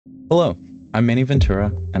Hello, I'm Manny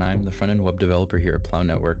Ventura, and I'm the front-end web developer here at Plow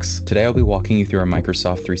Networks. Today I'll be walking you through our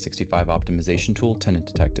Microsoft 365 optimization tool,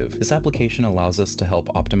 TenantDetective. This application allows us to help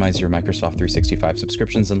optimize your Microsoft 365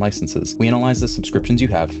 subscriptions and licenses. We analyze the subscriptions you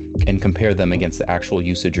have and compare them against the actual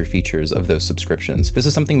usage or features of those subscriptions. This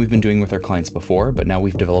is something we've been doing with our clients before, but now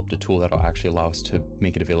we've developed a tool that'll actually allow us to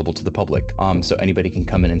make it available to the public, so anybody can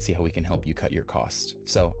come in and see how we can help you cut your costs.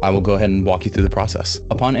 So I will go ahead and walk you through the process.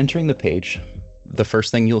 Upon entering the page, the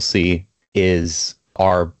first thing you'll see is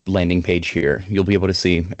our landing page here. You'll be able to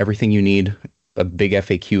see everything you need, a big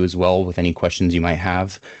FAQ as well with any questions you might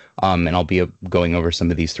have. And I'll be going over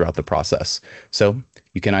some of these throughout the process. So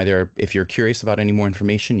you can either, if you're curious about any more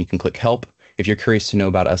information, you can click help. If you're curious to know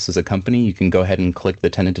about us as a company, you can go ahead and click the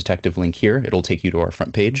Tenant Detective link here. It'll take you to our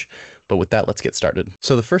front page. But with that, let's get started.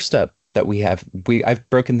 So the first step that I've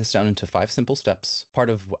broken this down into 5 simple steps. Part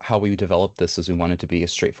of how we developed this is we wanted to be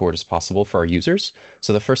as straightforward as possible for our users.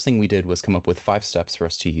 So the first thing we did was come up with 5 steps for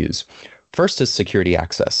us to use. First is security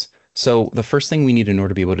access. So the first thing we need in order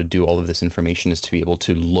to be able to do all of this information is to be able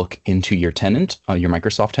to look into your tenant, your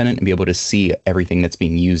Microsoft tenant, and be able to see everything that's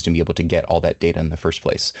being used and be able to get all that data in the first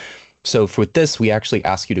place. So for this, we actually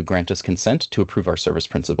ask you to grant us consent to approve our service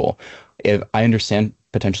principal. If I understand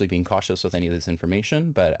potentially being cautious with any of this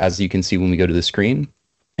information, but as you can see when we go to the screen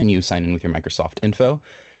and you sign in with your Microsoft info,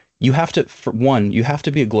 you have to, for one, you have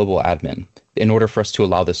to be a global admin in order for us to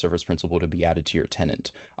allow the service principal to be added to your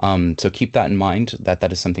tenant. So keep that in mind,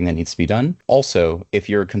 that is something that needs to be done. Also, if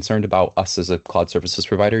you're concerned about us as a cloud services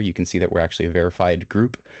provider, you can see that we're actually a verified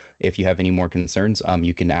group. If you have any more concerns,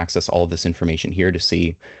 you can access all of this information here to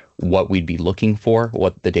see what we'd be looking for,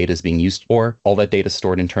 what the data is being used for. All that data is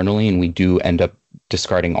stored internally, and we do end up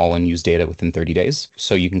discarding all unused data within 30 days.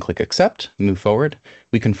 So you can click accept, move forward.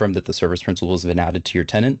 We confirm that the service principal has been added to your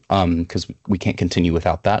tenant because we can't continue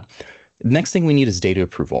without that. The next thing we need is data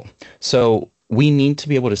approval. So we need to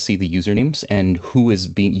be able to see the usernames and who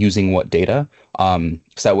is using what data. So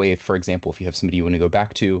that way, for example, if you have somebody you want to go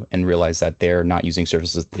back to and realize that they're not using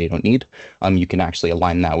services that they don't need, you can actually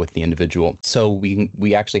align that with the individual. So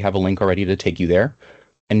we actually have a link already to take you there.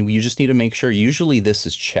 And you just need to make sure, usually this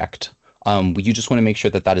is checked. You just want to make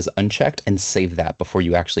sure that that is unchecked and save that before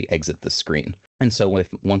you actually exit the screen. And so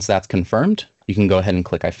once that's confirmed, you can go ahead and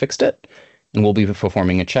click I fixed it. And we'll be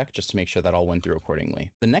performing a check just to make sure that all went through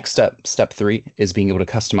accordingly. The next step 3, is being able to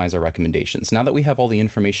customize our recommendations. Now that we have all the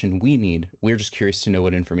information we need, we're just curious to know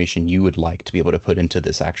what information you would like to be able to put into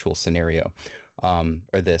this actual scenario,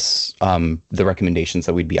 the recommendations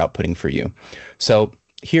that we'd be outputting for you. So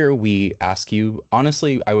here we ask you,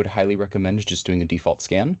 honestly, I would highly recommend just doing a default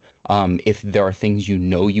scan. If there are things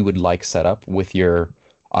you would like set up with your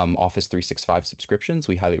Office 365 subscriptions,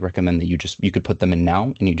 we highly recommend that you could put them in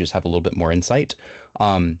now and you just have a little bit more insight.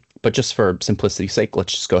 But just for simplicity's sake,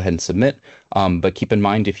 let's just go ahead and submit. But keep in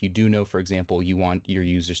mind, if you do know, for example, you want your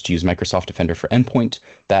users to use Microsoft Defender for Endpoint,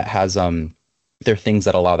 that has there are things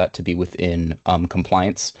that allow that to be within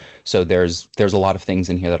compliance. So there's a lot of things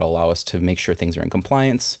in here that allow us to make sure things are in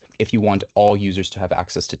compliance. If you want all users to have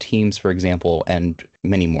access to Teams, for example, and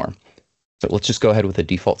many more. So let's just go ahead with a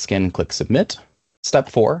default scan and click submit. Step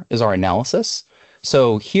 4 is our analysis.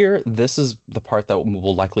 So here, this is the part that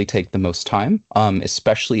will likely take the most time,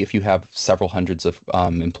 especially if you have several hundreds of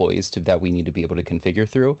employees that we need to be able to configure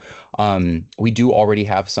through. We do already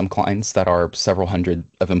have some clients that are several hundred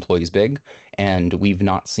of employees big, and we've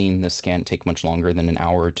not seen the scan take much longer than an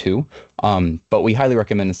hour or 2. But we highly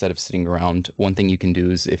recommend, instead of sitting around, one thing you can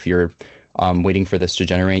do is, if you're waiting for this to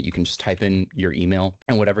generate, you can just type in your email,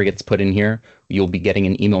 and whatever gets put in here, you'll be getting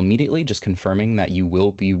an email immediately just confirming that you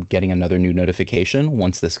will be getting another new notification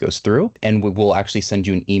once this goes through, and we will actually send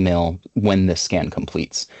you an email when this scan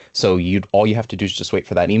completes. So all you have to do is just wait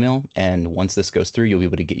for that email, and once this goes through,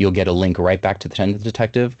 you'll get a link right back to the Tenant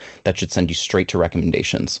Detective that should send you straight to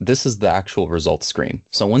recommendations. This is the actual results screen.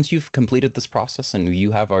 So once you've completed this process and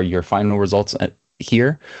you have your final results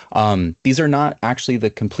here, these are not actually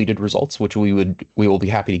the completed results, which we will be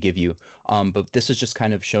happy to give you, but this is just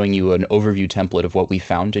kind of showing you an overview template of what we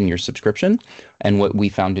found in your subscription and what we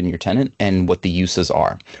found in your tenant and what the uses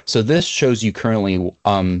are. So this shows you currently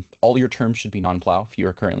all your terms should be non-plow if you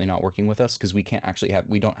are currently not working with us, because we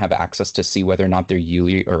don't have access to see whether or not they're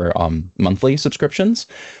yearly or monthly subscriptions.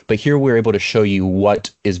 But here we're able to show you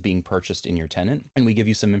what is being purchased in your tenant, and we give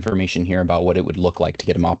you some information here about what it would look like to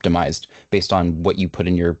get them optimized based on what you put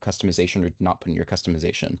in your customization or not put in your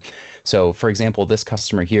customization. So for example, this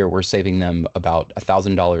customer here, we're saving them about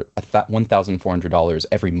 $1,400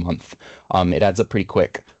 every month. It adds up pretty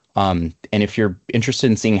quick. And if you're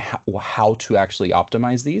interested in seeing how to actually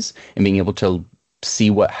optimize these and being able to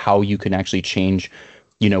see how you can actually change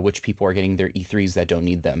which people are getting their E3s that don't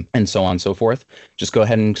need them, and so on and so forth. Just go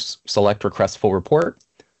ahead and select request full report.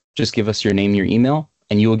 Just give us your name, your email,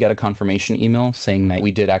 and you will get a confirmation email saying that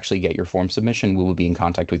we did actually get your form submission. We will be in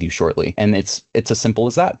contact with you shortly. And it's as simple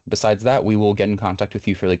as that. Besides that, we will get in contact with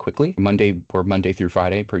you fairly quickly. Monday through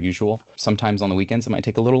Friday, per usual. Sometimes on the weekends, it might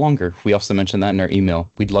take a little longer. We also mentioned that in our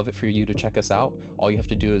email. We'd love it for you to check us out. All you have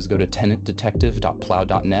to do is go to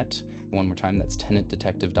tenantdetective.plow.net. One more time, that's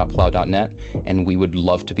tenantdetective.plow.net. And we would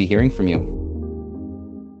love to be hearing from you.